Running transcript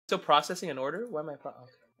Still processing an order? Why am I okay.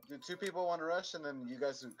 Do 2 people want to rush and then you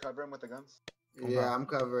guys cover him with the guns? Yeah, I'm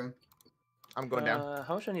covering. I'm going down.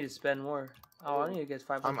 How much do I need to spend more? Oh, I need to get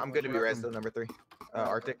 500. I'm good to be res though, number 3.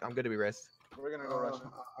 Arctic, I'm good to be res. We're gonna go rush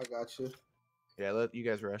him. I got you. Yeah, let you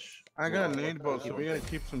guys rush. I got a nade boat, so we gotta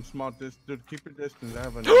keep some small distance. Dude, keep your distance. I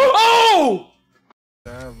have a nade. Oh! I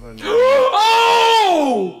have a nade.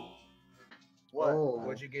 Oh! What? Oh.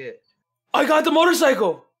 What'd you get? I got the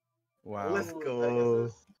motorcycle! Wow. Let's go.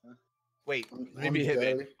 Wait, maybe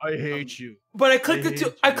Hitman. I hate you. But I clicked it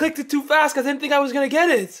too fast because I didn't think I was gonna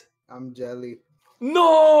get it. I'm jelly.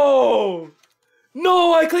 No!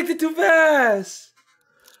 No, I clicked it too fast!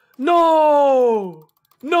 No!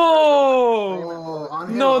 No! Oh, on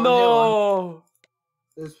hill, No, on no!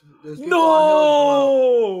 hill, there's people No! on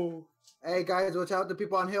hill as well. Hey guys, watch out the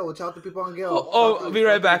people on hill. Watch out the people on hill. Oh, I'll be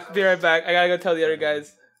right back. Be right back. I gotta go tell the other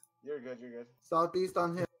guys. You're good, you're good. Southeast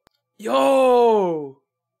on hill. Yo!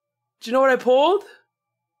 Do you know what I pulled?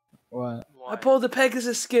 What? I pulled the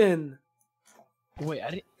Pegasus skin. Wait, I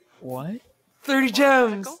didn't. What? 30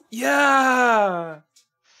 gems. Yeah.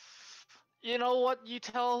 You know what you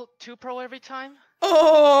tell 2Pro every time?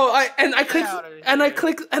 Oh, I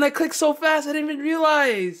clicked so fast I didn't even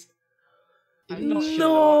realize.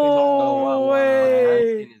 No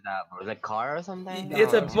way. What is that, bro? Is it a car or something?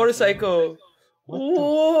 It's a motorcycle.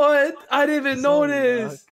 What? I didn't even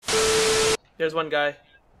notice. There's one guy.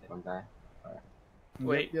 One guy.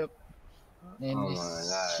 Wait. Yep. And Oh he's my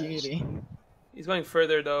gosh. cheating. He's going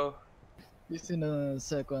further though. He's in the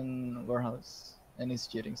second warehouse and he's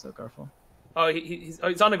cheating, so careful. Oh, he's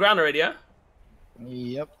on the ground already, yeah?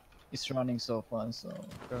 Yep. He's running so fast, so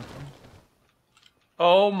careful.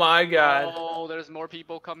 Oh my god. Oh, there's more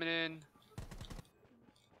people coming in.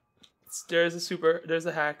 There's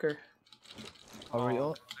a hacker. Are we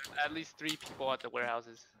all? At least 3 people at the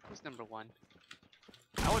warehouses. Who's number 1?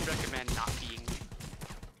 I would recommend not being.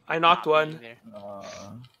 I knocked not one. being there.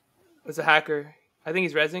 It's a hacker. I think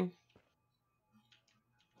he's rezzing.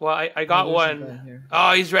 Well, I got there's a one. guy here.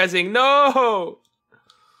 Oh, he's rezzing. No!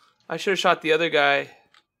 I should have shot the other guy.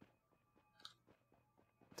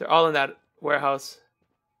 They're all in that warehouse.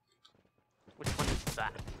 Which one is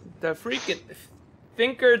that? The freaking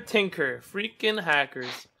Thinker Tinker. Freaking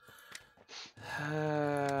hackers.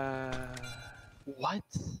 What?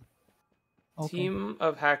 Okay. Team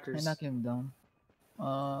of I hackers. knock him down.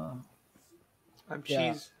 I'm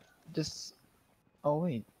yeah. cheese. Just. Oh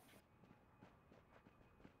wait.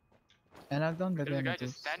 I knocked down the There's a guy grenades.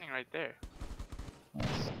 just standing right there.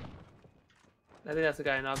 Nice. I think that's the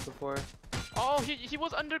guy I knocked before. Oh, he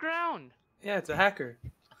was underground. Yeah, it's a hacker.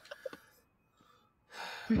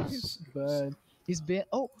 But he's been.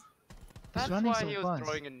 Oh, he's That's running why so he was fast.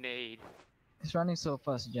 throwing a nade. He's running so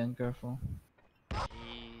fast, Jen. Careful. Jeez.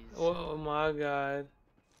 Oh my god.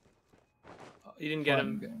 Oh, you didn't get Fun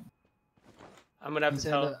him. game. I'm gonna have to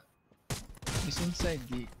Inside tell. He's inside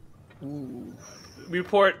the. Ooh.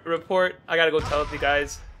 Report. I gotta go tell the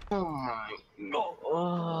guys. Oh my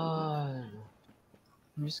god.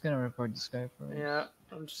 I'm just gonna report this guy first. Yeah,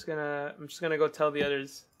 I'm just gonna go tell the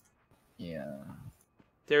others. Yeah.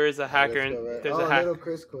 There is a hacker in. Let's go, right? There's Oh, a hack. little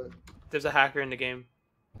Chris quit. There's a hacker in the game.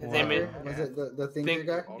 His name is. Was it the thinker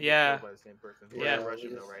guy? Yeah. We're Yeah. gonna rush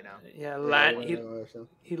him though right now. Yeah,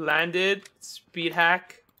 he landed speed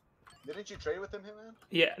hack. Didn't you trade with him, Hitman?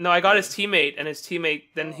 Yeah, no, I got his teammate, and his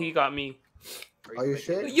teammate then he got me. Are you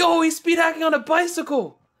sure? Yo, he's speed hacking on a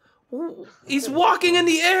bicycle. Ooh, he's walking in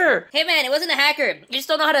the air. Hey man, it wasn't a hacker. You just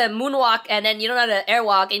don't know how to moonwalk, and then you don't know how to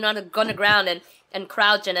airwalk, and you don't know how to go on the ground and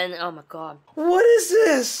crouch, and then oh my god. What is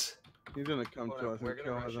this? He's gonna come to us and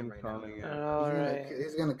kill us. I'm calling it. All right.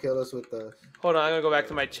 He's gonna kill us with the. Hold on, I'm gonna go back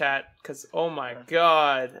to my chat, cause oh my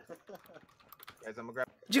god. Guys, I'm gonna grab.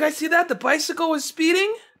 Did you guys see that? The bicycle was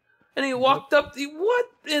speeding, and he walked up.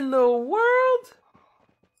 What in the world?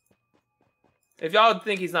 If y'all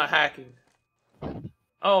think he's not hacking.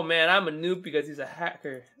 Oh man, I'm a noob because he's a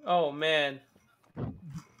hacker. Oh man.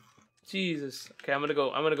 Jesus. Okay, I'm gonna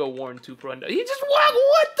go warn 2Pro. He just walked.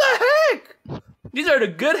 What the heck? These are the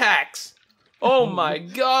good hacks. Oh my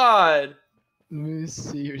god. Let me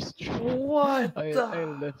see your stream. What I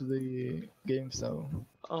left the game, so.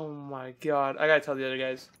 Oh my god. I gotta tell the other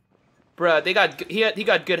guys. Bruh, he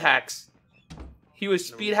got good hacks. He was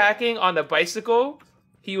speed hacking on the bicycle.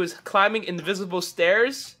 He was climbing invisible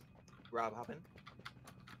stairs. Rob, hop in.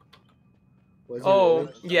 Oh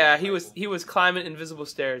yeah, he was climbing invisible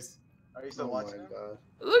stairs. Are you still watching him?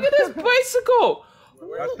 Look at this bicycle.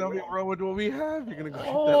 Tell me, bro, what do we have? You're gonna go shoot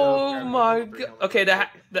that Oh my god. Okay,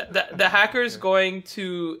 the hacker's going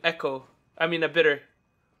to Echo. I mean a bitter.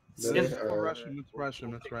 Let's rush him.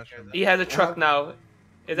 Let's rush him. He has a truck now.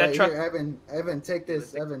 Is that Right truck? here, Evan, take Let's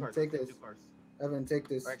this. take Evan, cars, take this. two cars. Evan, take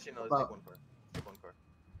this. Or actually, no, let's About- take one car. Take one car.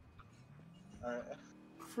 Alright.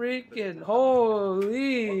 Freaking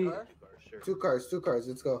holy! One car? Two cars, sure. Two cars.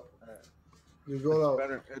 Let's go. Alright. You roll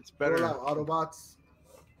out. It's Roll better. out, Autobots.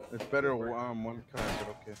 It's better. One car, but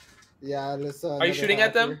okay. Yeah, let's. Are you shooting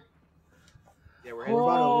at them? Yeah, we're We're heading.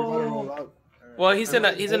 about to roll out. Well, he's in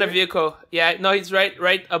a vehicle. Yeah, no, he's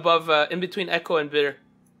right above, in between Echo and Bitter.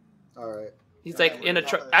 All right. He's Yeah, like in a we're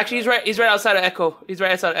truck. top of Actually, he's right outside of Echo. He's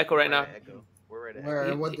right outside of Echo right now. Echo. We're right at Where?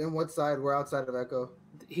 Echo. In what side? We're outside of Echo.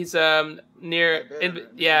 He's near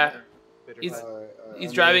yeah. He's On the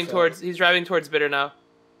driving other side. towards Bitter now.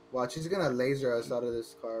 Watch, he's gonna laser us out of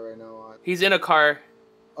this car right now. Watch. He's in a car.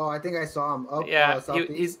 Oh, I think I saw him. Up. Yeah,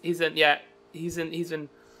 southeast. he's in.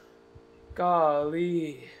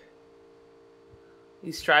 Golly.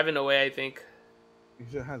 He's driving away, I think. He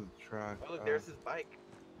just has a truck. Oh, look, there's his bike.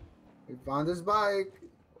 He found his bike.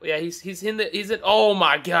 Yeah, he's in. Oh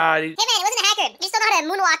my God. Hey man, it wasn't a hacker. You still know how to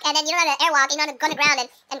moonwalk, and then you know how to airwalk, and you know how to go on the ground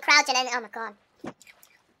and crouch, and then oh my god.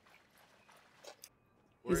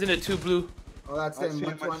 He's in a 2 blue. Oh, that's I him. see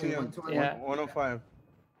him, I 120, see him. 120. Yeah. 105.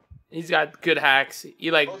 He's got good hacks.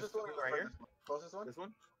 You like Closest one Right here? Closest one? This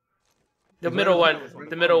one? the He's middle right one, in front.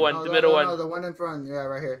 the middle one, No, the no, middle no, one. No, the one in front. Yeah,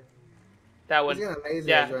 right here. That He's one. gonna laser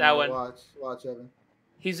Yeah, us right that now. one. Watch, Evan.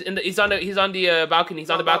 He's on the balcony. He's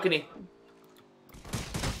on the balcony.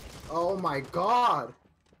 Oh my God.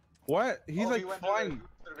 What? He's Oh, like he went flying.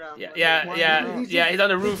 to the ground. Yeah, He yeah, went yeah, to the ground. yeah. He's on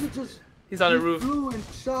the He roof. just He's on the roof. flew and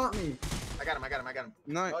shot me. I got him.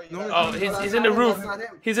 No, Oh, you no. got Oh, it. he's that's in the not him, roof. that's not him.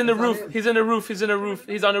 He's in the That's not roof. him. He's in the roof. He's in the roof.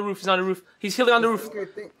 He's on the roof. He's on the roof. He's healing on the roof.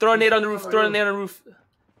 Throw a nade on the roof. Throw a nade on the roof.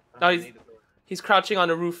 No, he's crouching on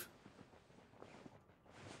the roof.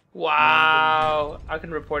 Wow. I can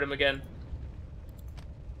report him again.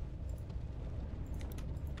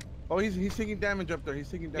 Oh, he's taking damage up there. He's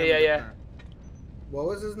taking damage. Yeah, up yeah. there. What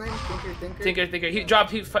was his name? Tinker. Tinker. He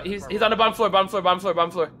dropped. He's on the bottom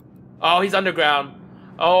floor. Oh, he's underground.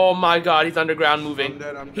 Oh my God, he's underground moving.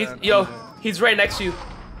 I'm He's dead, I'm yo. dead. He's right next to you.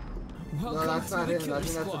 No, that's not him. I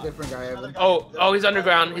think that's a different guy, Evan. Oh, he's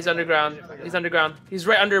underground. He's underground. He's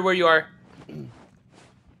right under where you are.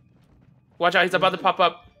 Watch out, he's about to pop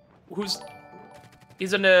up.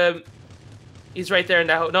 He's right there in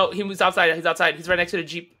that. No, he moves outside. He's outside. He's right next to the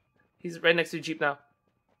Jeep. He's right next to the Jeep now.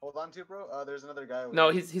 Hold on to, bro. There's another guy. Over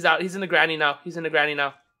No, there. he's out. He's in the granny now.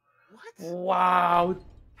 What? Wow,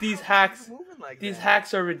 these hacks. Moving like These that.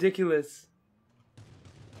 hacks are ridiculous.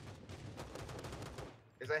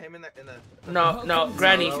 Is that him in the? No,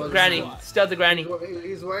 granny. Still the granny.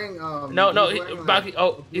 He's wearing No, he's wearing, balcony.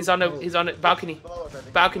 Oh, he's on the balcony. Below us, I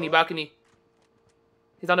think. Balcony.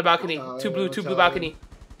 He's on the balcony. Two blue balcony.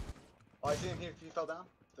 Oh, I see him. He fell down.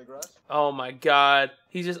 The garage. Oh my God,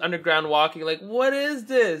 he's just underground walking. Like, what is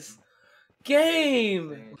this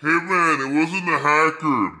game? Hey man, it wasn't a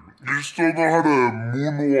hacker. You just don't know how to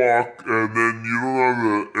moonwalk, and then you don't know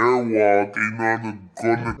how to airwalk, and you know how to go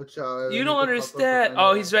on the... You don't understand.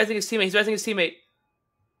 Oh, he's resing his teammate.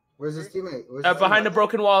 Where's his teammate? Behind the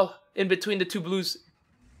broken wall, in between the two blues.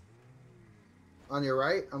 On your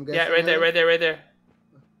right, I'm guessing. Yeah, right there.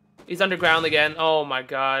 He's underground again. Oh my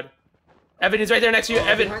God. Evan, he's right there next to you.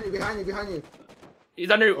 Evan, Behind you. he's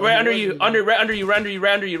right under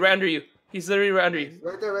you. He's literally right under you.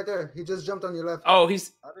 Right there. He just jumped on your left. Oh,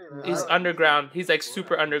 he's I don't even- underground. He's like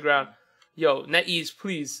super underground. Yo, NetEase,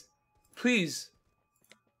 please.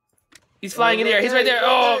 He's flying in the air. He's right there.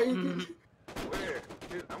 Oh, Where?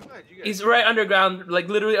 Dude, I'm glad you guys. he's right underground, like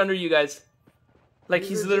literally under you guys. Like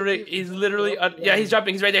he's literally. Yeah, he's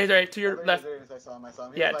jumping. He's right there. He's right to your left. There he is. I saw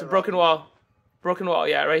him. He Yeah, was, to like, broken rocking. wall.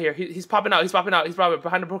 Yeah, right here. He's popping out. He's probably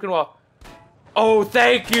behind the broken wall. Oh,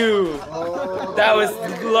 thank you. Oh, That was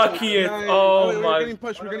luckiest. Nice. Oh We're my. getting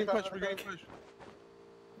pushed. We're getting pushed.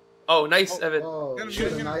 Oh, nice, Evan. Oh,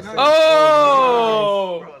 Shoot him. nice.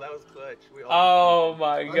 Oh. Bro, that was clutch. We all Oh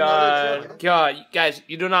my God. God, guys,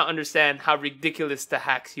 you do not understand how ridiculous the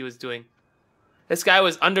hacks he was doing. This guy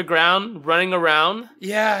was underground, running around.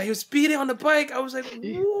 Yeah, he was speeding on the bike. I was like,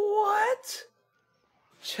 what?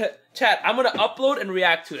 Chat, I'm gonna upload and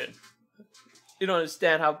react to it. You don't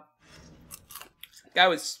understand how. Guy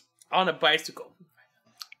was on a bicycle,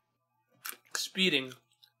 speeding.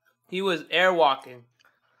 He was airwalking.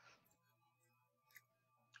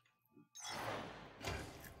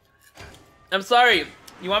 I'm sorry.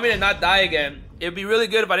 You want me to not die again? It'd be really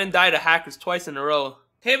good if I didn't die to hackers twice in a row.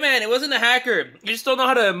 Hey man, it wasn't a hacker. You just don't know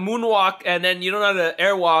how to moonwalk, and then you don't know how to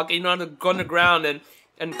airwalk, and you don't know how to go on the ground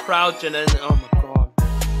and crouch, and then oh my.